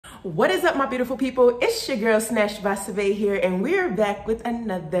What is up, my beautiful people? It's your girl Snatched by Syvae here, and we're back with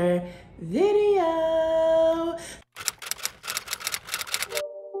another video.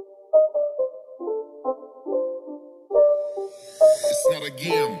 It's not a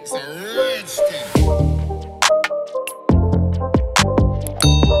game, it's a rich thing.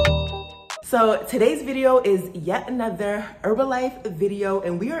 So today's video is yet another Herbalife video,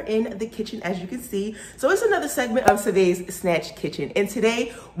 and we are in the kitchen, as you can see. So it's another segment of Syvae's Snatched Kitchen, and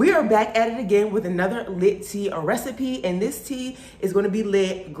today we are back at it again with another lit tea recipe. And this tea is going to be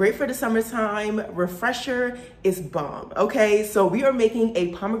lit, great for the summertime, refresher, it's bomb. Okay, so we are making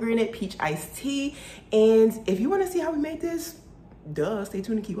a pomegranate peach iced tea, and if you want to see how we make this, stay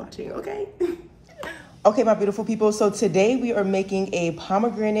tuned and keep watching. Okay. Okay, my beautiful people, so today we are making a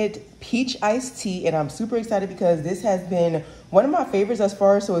pomegranate peach iced tea, and I'm super excited because this has been one of my favorites thus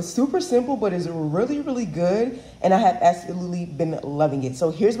far. So it's super simple, but it's really good, and I have absolutely been loving it. So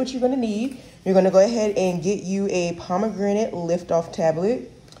here's what you're gonna need. You're gonna go ahead and get you a pomegranate lift-off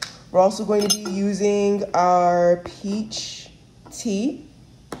tablet. We're also going to be using our peach tea.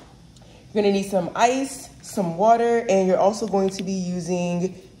 You're gonna need some ice, some water, and you're also going to be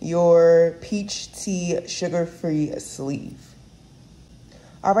using your peach tea sugar-free sleeve.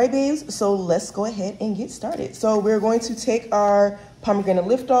 All right, babes, so let's go ahead and get started. So we're going to take our pomegranate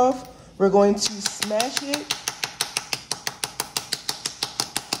lift off. We're going to smash it.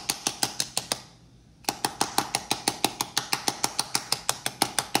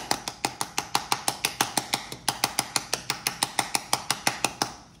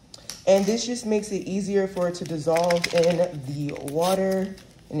 And this just makes it easier for it to dissolve in the water.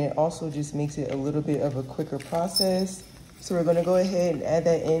 And it also just makes it a little bit of a quicker process. So we're gonna go ahead and add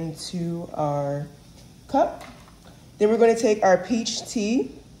that into our cup. Then we're gonna take our peach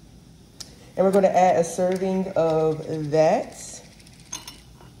tea and we're gonna add a serving of that.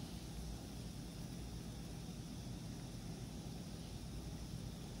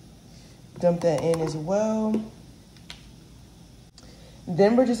 Dump that in as well.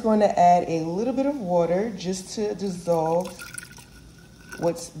 Then we're just going to add a little bit of water just to dissolve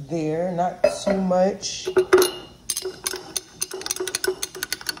what's there, not too much. Stir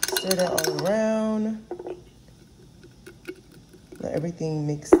that all around. Let everything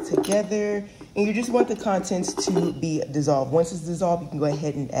mix together. And you just want the contents to be dissolved. Once it's dissolved, you can go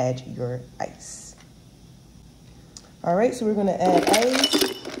ahead and add your ice. All right, so we're gonna add ice.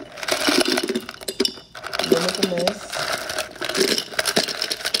 Don't make a mess.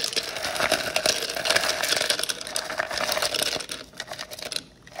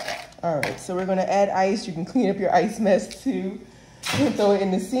 All right, so we're gonna add ice. You can clean up your ice mess too and throw it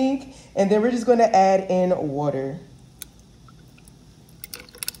in the sink. And then we're just gonna add in water.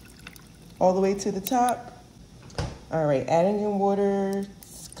 All the way to the top. All right, adding in water,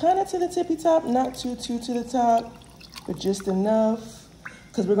 kind of to the tippy top, not too to the top, but just enough.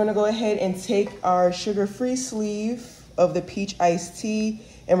 Because we're gonna go ahead and take our sugar-free sleeve of the peach iced tea,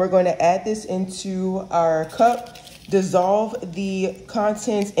 and we're gonna add this into our cup, dissolve the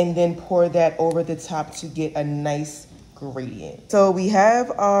contents, and then pour that over the top to get a nice gradient. So we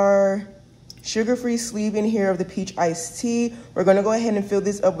have our sugar-free sleeve in here of the peach iced tea. We're gonna go ahead and fill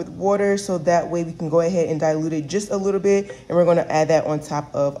this up with water so that way we can go ahead and dilute it just a little bit, and we're gonna add that on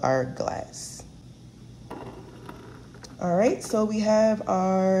top of our glass. All right, so we have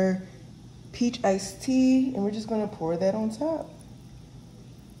our peach iced tea, and we're just gonna pour that on top.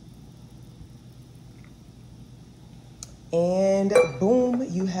 And boom,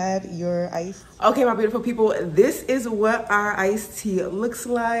 you have your iced tea. Okay, my beautiful people, this is what our iced tea looks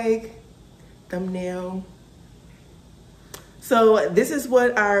like. Thumbnail. So this is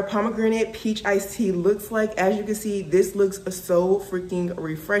what our pomegranate peach iced tea looks like. As you can see, this looks so freaking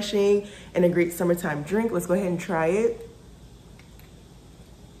refreshing and a great summertime drink. Let's go ahead and try it.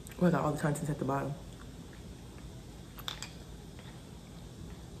 Oh, I got all the contents at the bottom.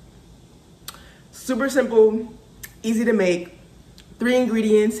 Super simple. Easy to make, 3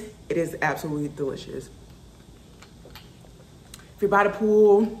 ingredients. It is absolutely delicious. If you're by the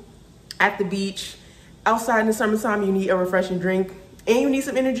pool, at the beach, outside in the summertime, you need a refreshing drink and you need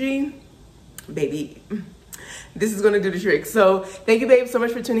some energy, baby, this is gonna do the trick. So thank you, babe, so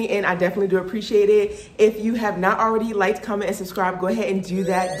much for tuning in. I definitely do appreciate it. If you have not already liked, comment, and subscribe, go ahead and do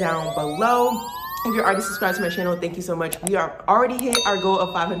that down below. If you're already subscribed to my channel, thank you so much. We are already hit our goal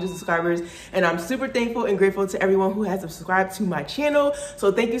of 500 subscribers, and I'm super thankful and grateful to everyone who has subscribed to my channel.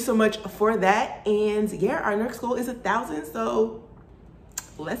 So thank you so much for that. And yeah, our next goal is 1,000, so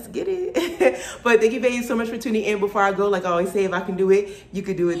let's get it. But thank you, babe, so much for tuning in. Before I go, like I always say, if I can do it, you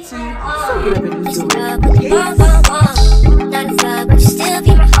could do it too. So get up and do it.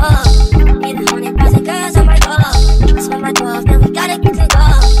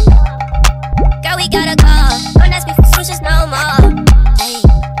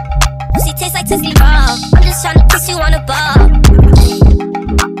 to evolve.